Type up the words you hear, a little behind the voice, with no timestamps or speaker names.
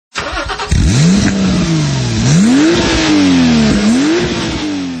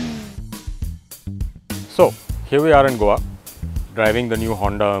So here we are in Goa, driving the new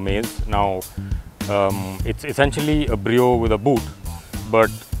Honda Amaze. Now it's essentially a Brio with a boot, but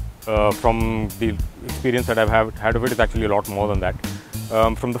from the experience that I've had of it, it's actually a lot more than that.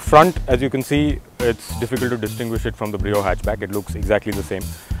 From the front, as you can see, it's difficult to distinguish it from the Brio hatchback. It looks exactly the same.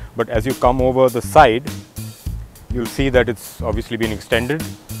 But as you come over the side, you'll see that it's obviously been extended.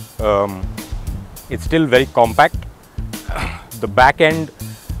 It's still very compact. The back end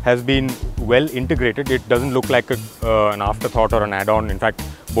has been well integrated. It doesn't look like an afterthought or an add-on. In fact,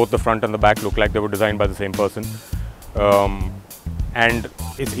 both the front and the back look like they were designed by the same person. And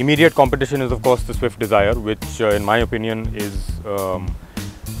its immediate competition is of course the Swift Dzire, which in my opinion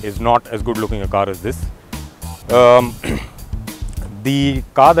is not as good looking a car as this. The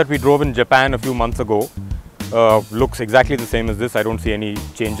car that we drove in Japan a few months ago looks exactly the same as this. I don't see any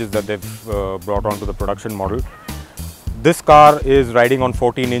changes that they've brought onto the production model. This car is riding on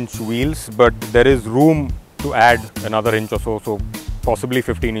 14-inch wheels, but there is room to add another inch or so possibly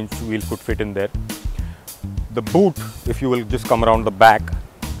 15-inch wheels could fit in there. The boot, if you will just come around the back,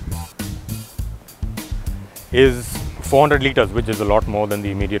 is 400 liters, which is a lot more than the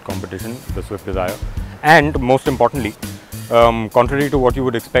immediate competition, the Swift Dzire. And most importantly, contrary to what you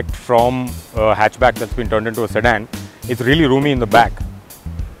would expect from a hatchback that's been turned into a sedan, it's really roomy in the back.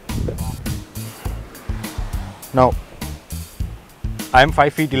 Now, I'm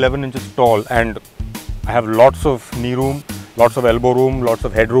 5 feet 11 inches tall and I have lots of knee room, lots of elbow room, lots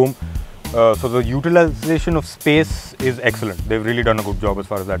of head room. So the utilization of space is excellent. They've really done a good job as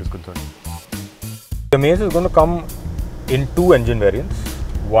far as that is concerned. The Amaze is going to come in two engine variants.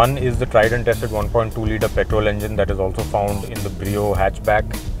 One is the tried and tested 1.2 litre petrol engine that is also found in the Brio hatchback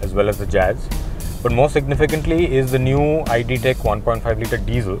as well as the Jazz. But more significantly is the new ID Tech 1.5 litre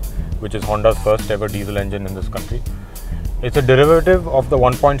diesel, which is Honda's first ever diesel engine in this country. It's a derivative of the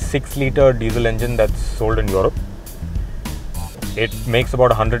 1.6 litre diesel engine that's sold in Europe. It makes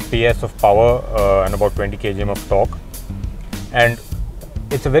about 100 PS of power and about 20 kgm of torque. And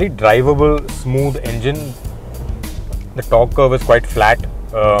it's a very drivable, smooth engine. The torque curve is quite flat.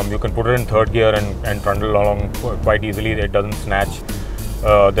 You can put it in third gear and trundle along quite easily. It doesn't snatch.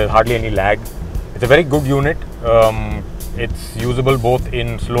 There's hardly any lag. It's a very good unit. It's usable both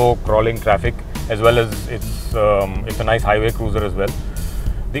in slow crawling traffic as well as it's a nice highway cruiser as well.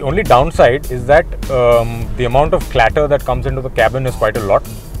 The only downside is that the amount of clatter that comes into the cabin is quite a lot.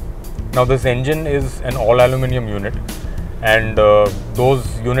 Now this engine is an all aluminium unit, and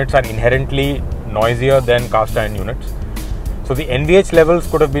those units are inherently noisier than cast iron units. So the NVH levels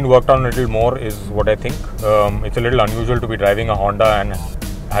could have been worked on a little more is what I think. It's a little unusual to be driving a Honda and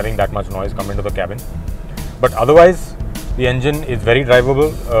having that much noise come into the cabin. But otherwise, the engine is very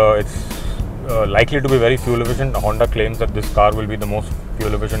drivable. It's likely to be very fuel efficient. Honda claims that this car will be the most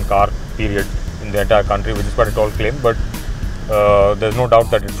fuel efficient car period in the entire country, which is quite a tall claim, but there's no doubt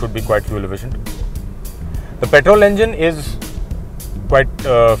that it should be quite fuel efficient. The petrol engine is quite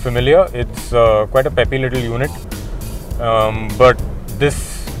familiar. It's quite a peppy little unit, but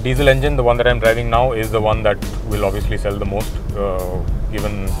this diesel engine, the one that I'm driving now, is the one that will obviously sell the most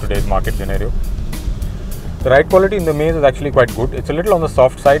given today's market scenario. The ride quality in the Amaze is actually quite good. It's a little on the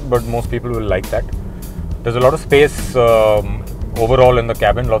soft side, but most people will like that. There's a lot of space overall in the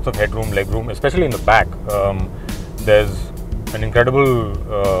cabin, lots of headroom, legroom, especially in the back. There's an incredible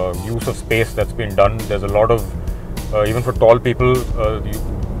use of space that's been done. There's a lot of, even for tall people,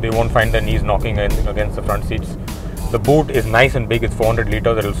 they won't find their knees knocking against the front seats. The boot is nice and big. It's 400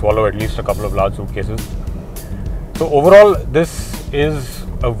 liters. It will swallow at least a couple of large suitcases. So overall, this is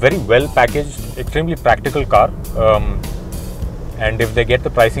a very well packaged, extremely practical car, and if they get the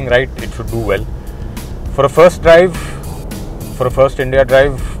pricing right, it should do well. For a first drive, for a first India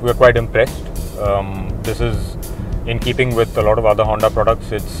drive, we are quite impressed. This is in keeping with a lot of other Honda products.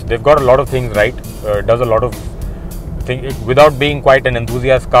 They've got a lot of things right. It does a lot of things without being quite an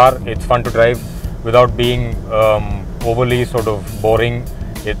enthusiast car. It's fun to drive without being overly sort of boring.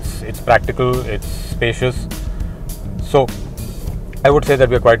 It's practical. It's spacious. So I would say that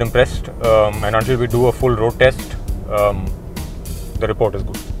we are quite impressed, and until we do a full road test, the report is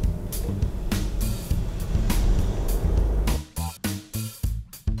good.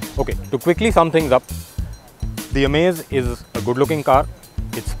 Okay, to quickly sum things up, the Amaze is a good looking car.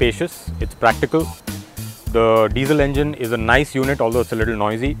 It's spacious, it's practical. The diesel engine is a nice unit, although it's a little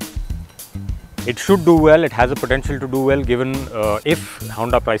noisy. It should do well. It has a potential to do well given if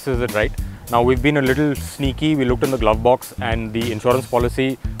Honda prices it right. Now we've been a little sneaky. We looked in the glove box and the insurance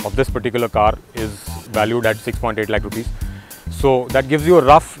policy of this particular car is valued at 6.8 lakh rupees. So that gives you a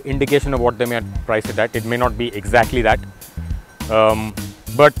rough indication of what they may price it at. It may not be exactly that.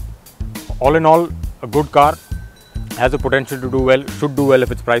 But all in all, a good car, has the potential to do well, should do well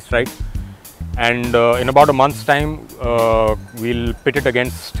if it's priced right. And in about a month's time, we'll pit it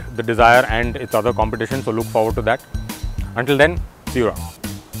against the Dzire and its other competition. So look forward to that. Until then, see you around.